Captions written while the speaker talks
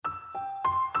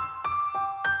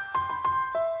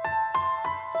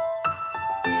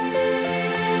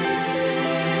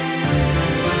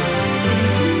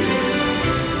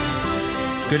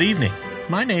Good evening.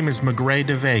 My name is McGray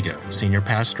DeVega, Senior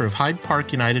Pastor of Hyde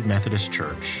Park United Methodist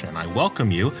Church, and I welcome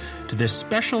you to this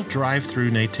special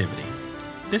drive-through nativity.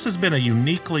 This has been a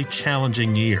uniquely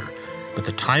challenging year, but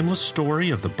the timeless story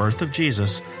of the birth of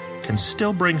Jesus can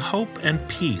still bring hope and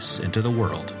peace into the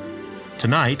world.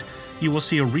 Tonight, you will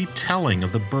see a retelling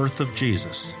of the birth of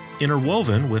Jesus,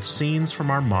 interwoven with scenes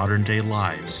from our modern-day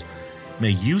lives. May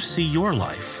you see your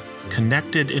life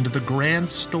connected into the grand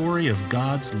story of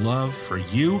God's love for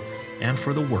you and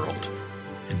for the world.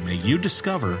 And may you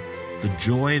discover the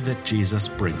joy that Jesus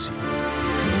brings you.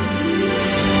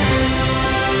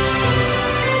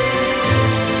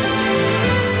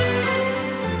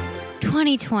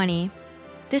 "2020.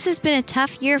 This has been a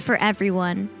tough year for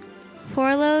everyone.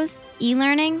 Furloughs,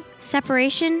 e-learning,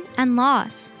 separation, and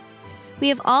loss. We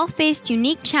have all faced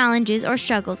unique challenges or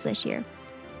struggles this year.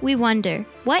 We wonder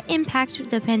what impact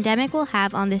the pandemic will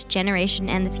have on this generation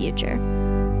and the future.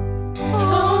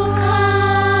 Oh,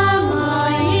 come,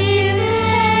 all ye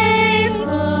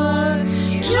faithful,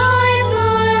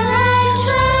 joyful and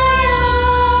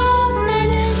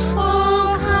triumphant.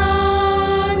 Oh,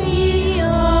 come ye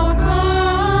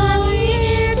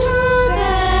to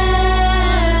Bethlehem.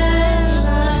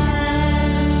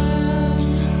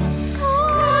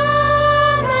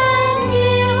 Come and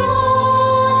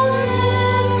behold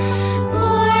him,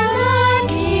 born the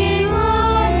King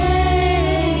of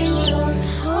angels.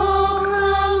 Oh,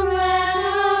 come, let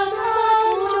us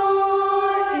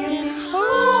adore him.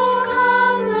 Oh,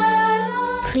 come, let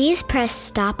us. Please press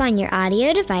stop on your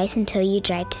audio device until you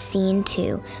drive to scene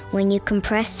 2, when you can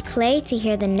press play to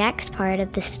hear the next part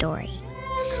of the story.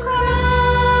 Christ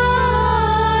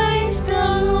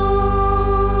the Lord.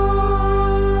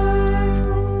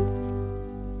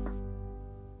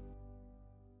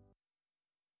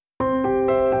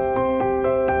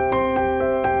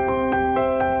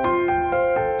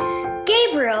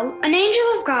 Gabriel, an angel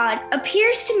of God,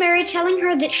 appears to Mary telling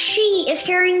her that she is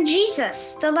carrying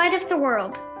Jesus, the light of the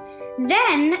world.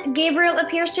 Then Gabriel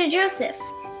appears to Joseph,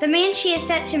 the man she is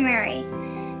set to marry,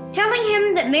 telling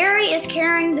him that Mary is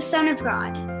carrying the Son of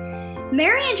God.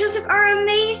 Mary and Joseph are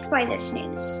amazed by this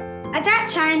news. At that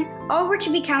time, all were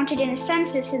to be counted in a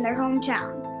census in their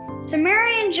hometown. So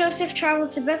Mary and Joseph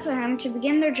traveled to Bethlehem to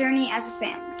begin their journey as a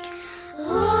family.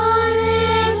 Oh,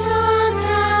 little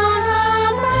town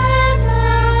of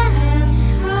Bethlehem,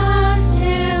 how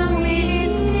still we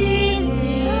see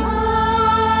thee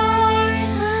lie.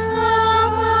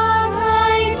 Above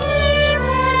thy deep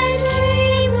and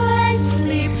dreamless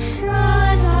sleep,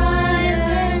 the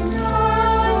silent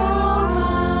stars go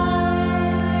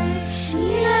by.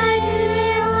 Yet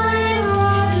in thy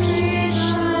watches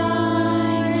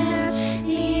shineth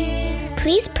here.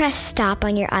 Please press stop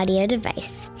on your audio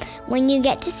device. When you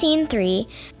get to scene 3,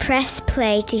 press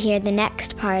play to hear the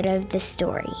next part of the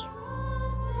story.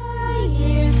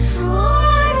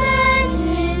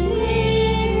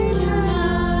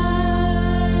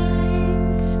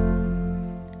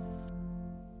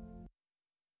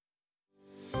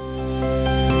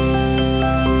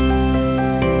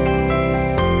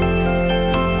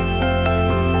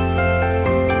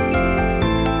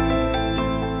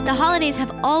 The holidays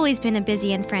have always been a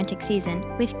busy and frantic season,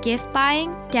 with gift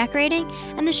buying, decorating,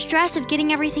 and the stress of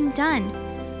getting everything done.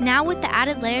 Now with the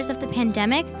added layers of the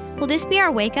pandemic, will this be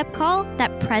our wake-up call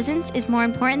that presence is more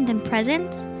important than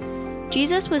presents?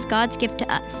 Jesus was God's gift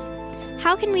to us.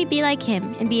 How can we be like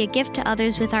him and be a gift to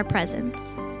others with our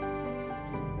presence?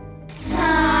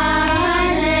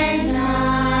 Silent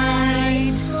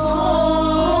night,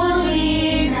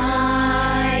 holy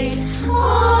night,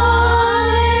 all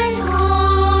is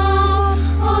calm,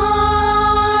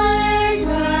 all is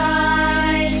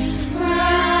bright,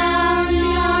 round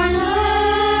your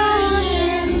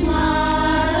Virgin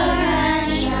Mother and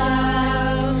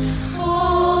Child,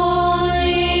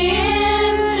 holy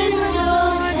infant so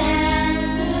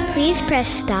tender. Please press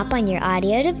stop on your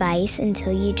audio device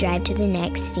until you drive to the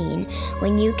next scene,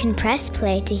 when you can press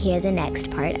play to hear the next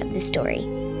part of the story.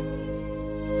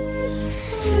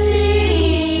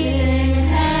 Sleep in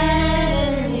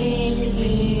heavenly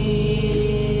peace.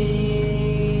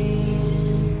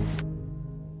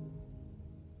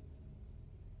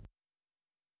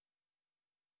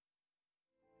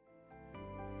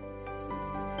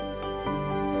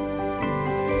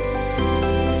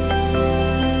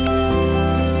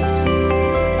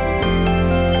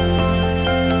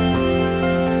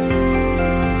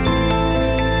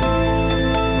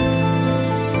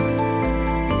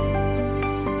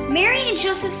 Mary and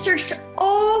Joseph searched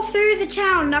all through the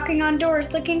town, knocking on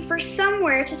doors, looking for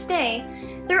somewhere to stay.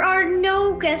 There are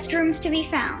no guest rooms to be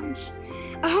found.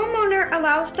 A homeowner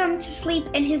allows them to sleep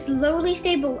in his lowly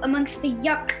stable amongst the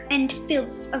yuck and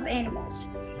filth of animals.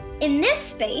 In this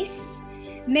space,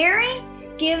 Mary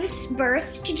gives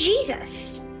birth to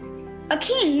Jesus. A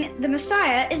king, the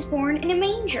Messiah, is born in a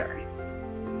manger.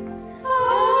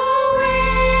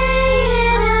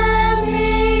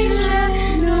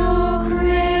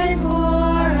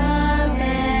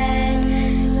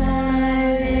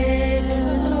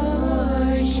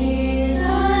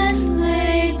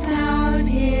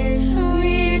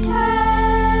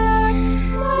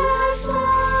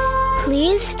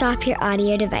 Please stop your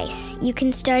audio device. You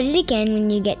can start it again when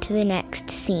you get to the next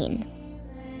scene.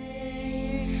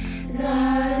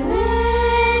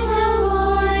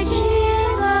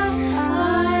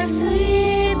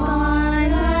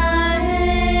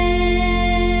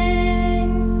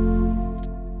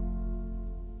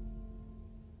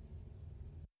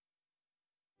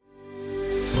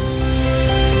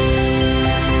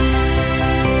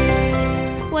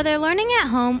 Whether learning at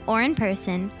home or in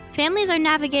person, families are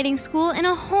navigating school in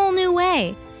a whole new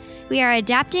way. We are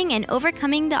adapting and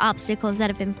overcoming the obstacles that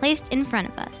have been placed in front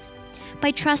of us. By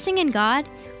trusting in God,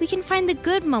 we can find the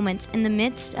good moments in the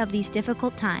midst of these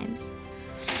difficult times.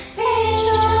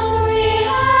 Angels we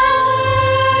have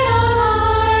heard on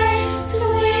high,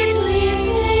 sweetly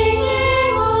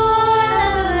singing o'er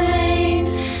the plains,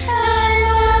 and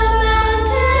the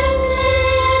mountains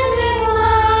in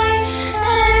reply,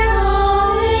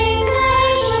 echoing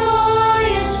their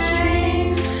joyous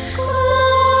strains.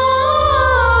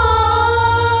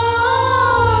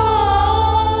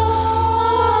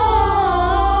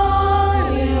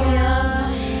 Gloria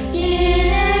in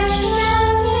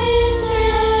excelsis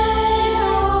Deo.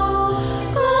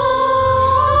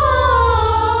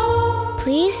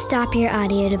 Please stop your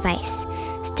audio device.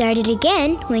 Start it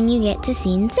again when you get to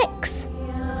scene 6.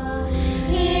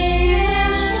 In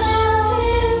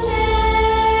excelsis Deo.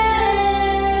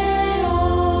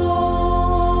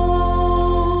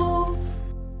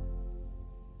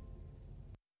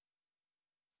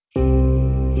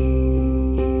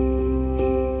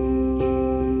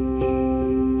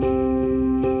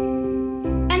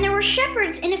 And there were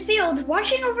shepherds in a field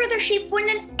watching over their sheep when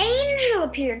an angel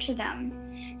appeared to them.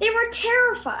 They were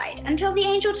terrified until the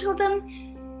angel told them,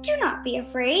 "Do not be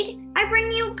afraid. I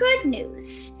bring you good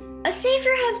news. A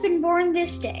Savior has been born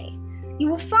this day. You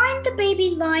will find the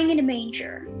baby lying in a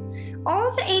manger."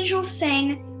 All the angels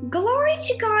sang, "Glory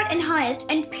to God in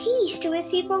highest, and peace to his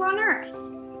people on earth."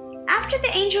 After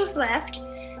the angels left,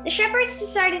 the shepherds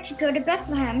decided to go to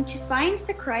Bethlehem to find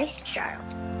the Christ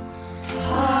child.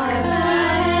 Hark the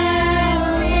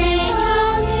herald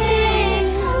angels sing,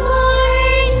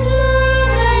 glory to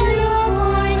the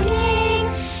newborn King.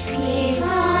 Peace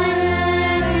on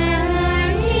earth and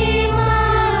mercy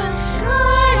mild,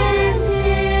 God and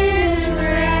sinners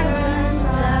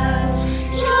reconciled.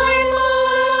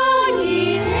 Joyful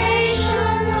ye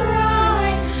nations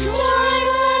rise, join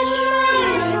the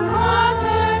triumph of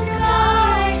the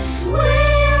sky.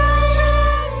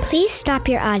 Please stop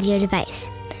your audio device.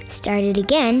 Start it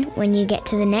again when you get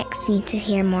to the next scene to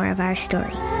hear more of our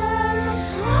story.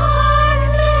 Hark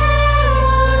the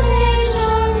herald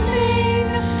angels sing,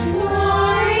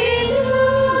 glory to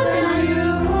the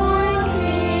newborn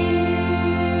King.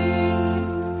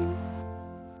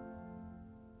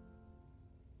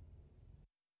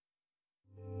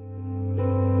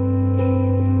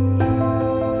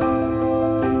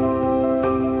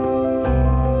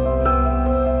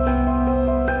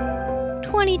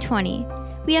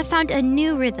 We have found a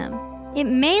new rhythm. It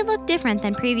may look different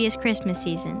than previous Christmas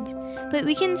seasons, but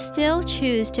we can still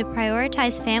choose to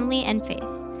prioritize family and faith.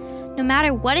 No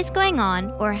matter what is going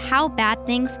on or how bad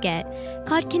things get,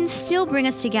 God can still bring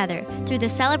us together through the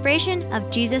celebration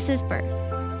of Jesus' birth.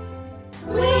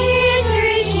 We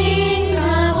three kings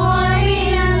of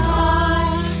Orient are,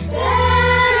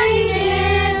 bearing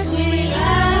gifts we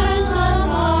travel so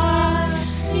far.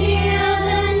 Field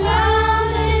and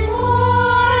mountain,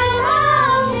 moor and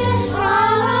mountain,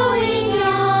 following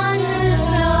yonder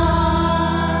star.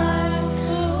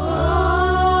 Oh,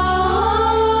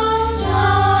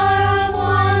 star of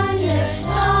wonder,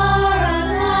 star of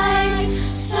light,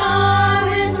 star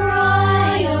with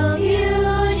royal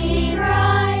beauty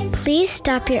bright. Please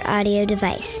stop your audio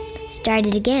device. Start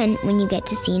it again when you get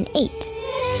to scene 8.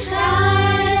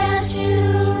 Guide us to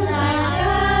thy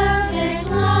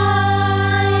perfect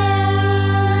light.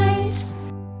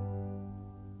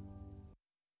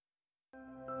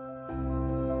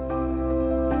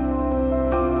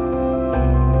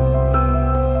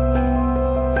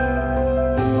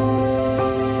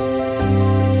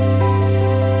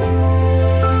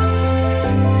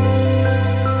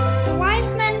 The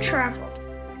wise men traveled,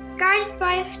 guided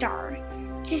by a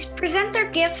present their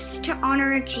gifts to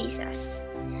honor Jesus.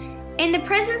 In the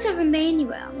presence of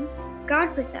Emmanuel,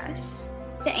 God with us,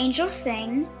 the angels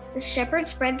sang, the shepherds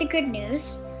spread the good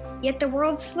news, yet the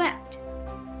world slept.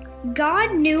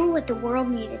 God knew what the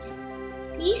world needed: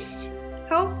 peace,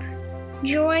 hope,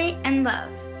 joy, and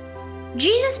love.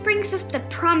 Jesus brings us the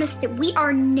promise that we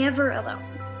are never alone.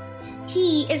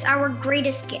 He is our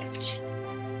greatest gift.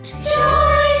 Joy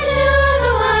to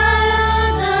the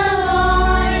world, the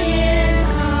Lord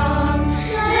is come.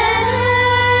 Let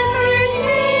earth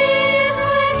receive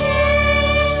her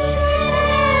King.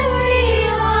 Every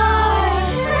heart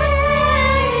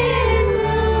prepare Him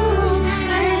room.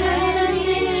 And heaven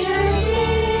pictures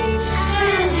sing,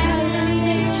 and heaven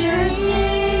pictures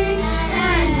sing,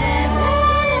 and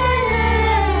heaven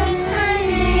and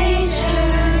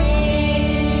nature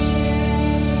sing.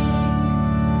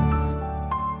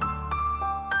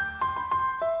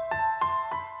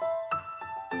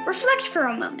 Reflect for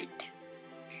a moment.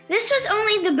 This was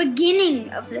only the beginning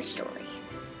of the story.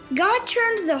 God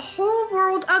turned the whole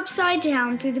world upside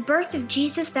down through the birth of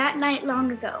Jesus that night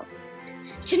long ago.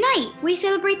 Tonight, we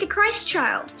celebrate the Christ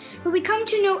child, who we come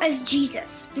to know as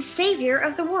Jesus, the Savior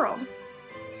of the world.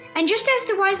 And just as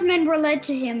the wise men were led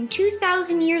to Him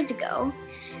 2,000 years ago,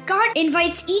 God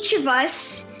invites each of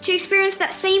us to experience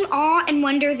that same awe and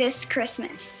wonder this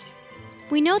Christmas.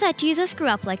 We know that Jesus grew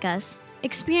up like us,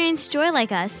 experienced joy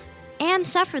like us, and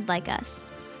suffered like us.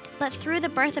 But through the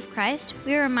birth of Christ,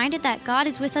 we are reminded that God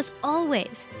is with us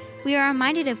always. We are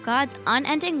reminded of God's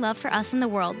unending love for us in the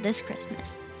world this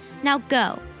Christmas. Now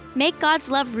go, make God's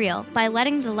love real by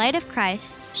letting the light of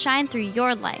Christ shine through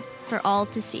your life for all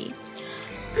to see.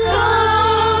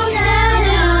 Go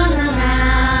down the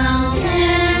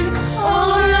mountain,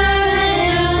 over the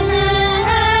hills and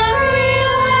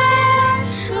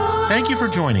everywhere. Thank you for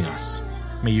joining us.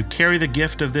 May you carry the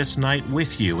gift of this night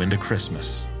with you into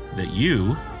Christmas, that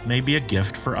you may be a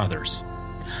gift for others.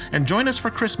 And join us for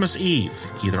Christmas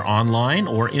Eve, either online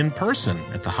or in person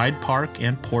at the Hyde Park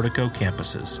and Portico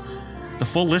campuses. The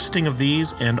full listing of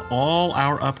these and all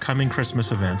our upcoming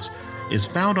Christmas events is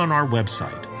found on our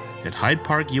website at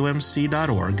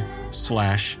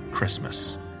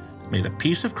hydeparkumc.org/Christmas. May the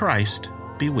peace of Christ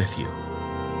be with you.